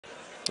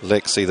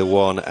Lexi the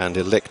One and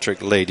Electric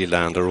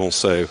Ladyland are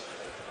also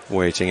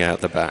waiting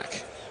out the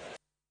back.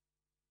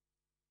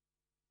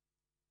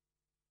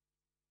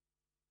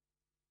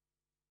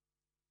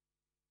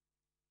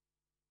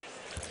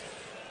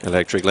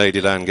 Electric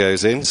Ladyland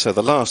goes in, so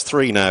the last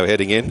three now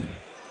heading in.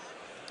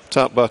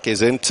 Top Buck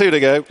is in, 2 to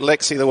go,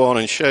 Lexi the One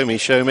and Show Me,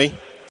 Show Me.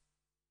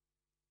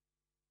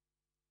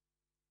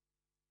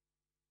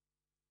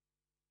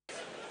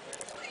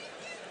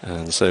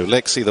 And so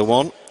Lexi the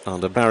One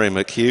under Barry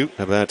McHugh,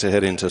 about to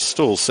head into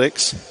stall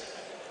 6.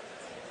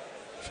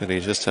 Filly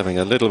just having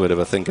a little bit of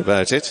a think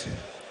about it.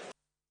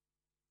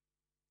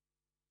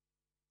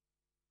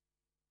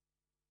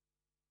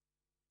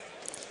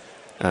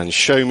 And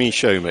Show Me,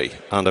 Show Me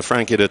under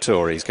Frankie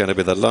Dettori is going to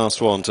be the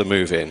last one to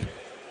move in.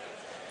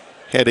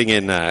 Heading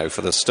in now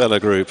for the Stella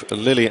Group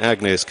Lily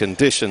Agnes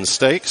Condition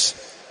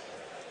Stakes.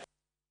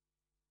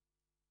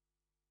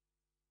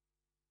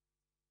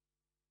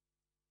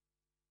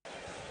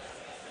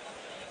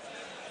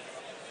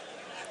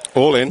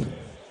 All in.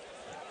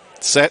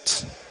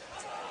 Set.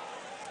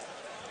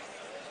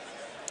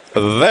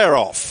 They're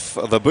off.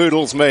 The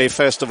Boodles May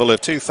Festival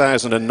of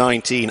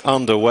 2019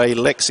 underway.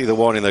 Lexi the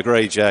One in the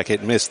grey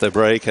jacket missed the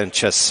break, and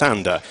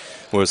Chasanda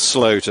was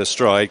slow to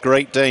stride.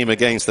 Great Dame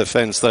against the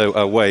fence, though,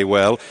 away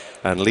well,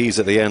 and leads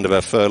at the end of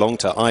a furlong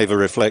to Ivor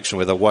Reflection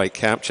with a white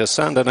cap.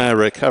 Chasanda now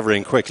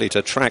recovering quickly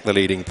to track the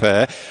leading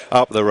pair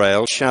up the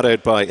rail,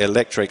 shadowed by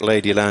Electric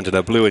Ladyland in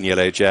a blue and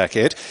yellow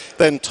jacket.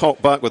 Then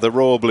Top Buck with the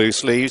royal blue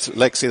sleeves.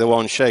 Lexi the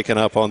One shaken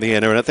up on the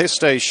inner, and at this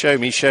stage Show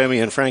Me, Show Me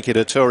and Frankie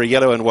Dettori,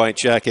 yellow and white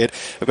jacket,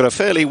 have got a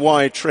fairly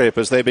wide trip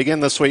as they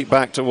begin the sweep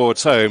back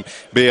towards home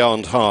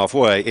beyond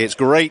halfway. It's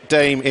Great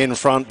Dame in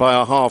front by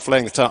a half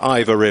length to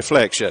Ivor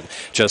Reflection.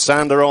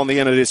 Chasanda on the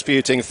inner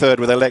disputing third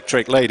with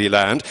Electric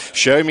Ladyland.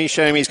 Show Me,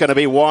 Show Me is going to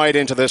be wide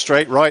into the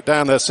straight, right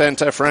down the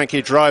centre.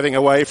 Frankie driving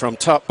away from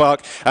Top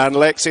Buck and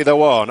Lexi the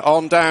One.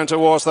 On down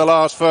towards the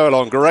last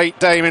furlong. Great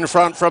Dame in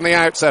front from the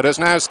outset has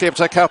now skipped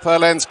a couple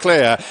of lengths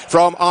clear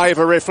from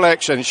Ivor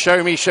Reflection.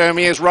 Show Me, Show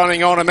Me is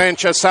running on, and then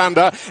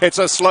Chasanda. It's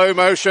a slow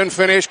motion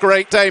finish.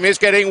 Great Dame is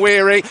getting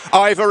weary.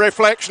 Ivor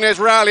Reflection is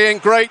rallying.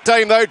 Great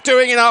Dame, though,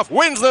 doing enough.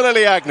 Wins the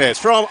Lily Agnes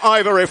from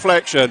Ivor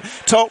Reflection.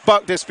 Top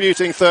Buck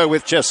disputing third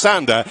with Chasanda,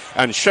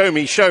 and Show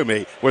Me, Show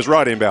Me was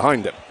right in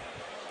behind him.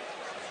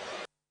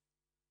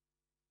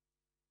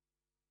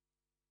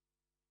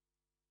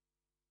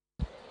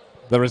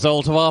 The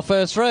result of our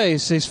first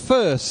race is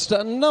first,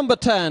 number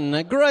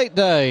 10, Great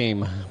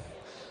Dame.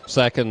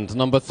 Second,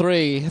 number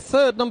 3.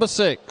 Third, number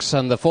 6.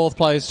 And the fourth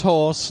placed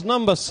horse,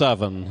 number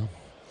 7.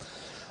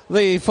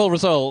 The full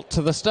result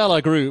to the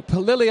Stella Group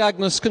Lily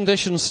Agnes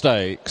Condition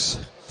Stakes.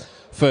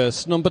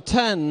 First, number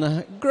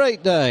 10,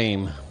 Great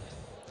Dame.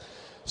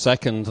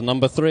 Second,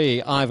 number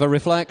 3, Ivor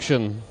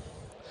Reflection.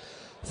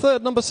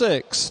 Third, number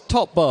 6,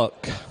 Top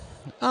Buck.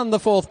 And the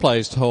fourth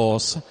placed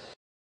horse,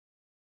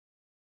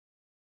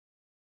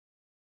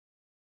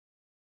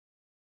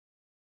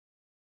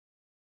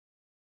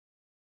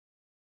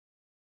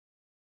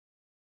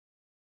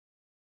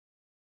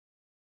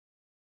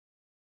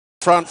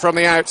 front from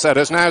the outset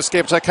has now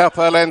skipped a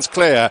couple of lengths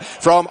clear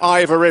from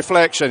Ivor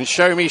Reflection.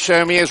 Show Me,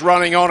 Show Me is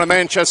running on, and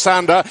then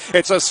Chasanda.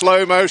 It's a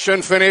slow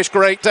motion finish.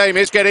 Great Dame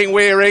is getting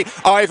weary.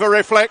 Ivor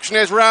Reflection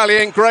is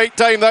rallying. Great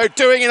Dame, though,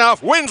 doing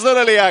enough. Wins the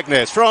Lily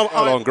Agnes from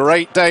along.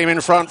 Great Dame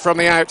in front from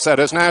the outset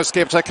has now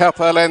skipped a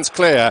couple of lengths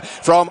clear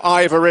from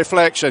Ivor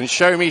Reflection.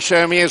 Show Me,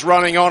 Show Me is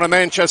running on, and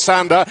then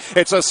Chasanda.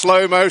 It's a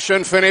slow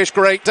motion finish.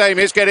 Great Dame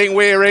is getting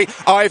weary.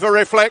 Ivor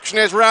Reflection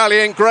is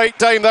rallying. Great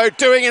Dame, though,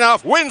 doing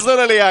enough. Wins the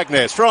Lily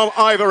Agnes from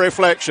Ivor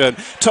Reflection.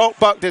 Top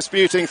Buck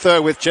disputing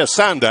third with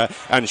Chasanda,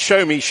 and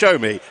Show Me, Show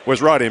Me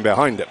was right in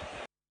behind him.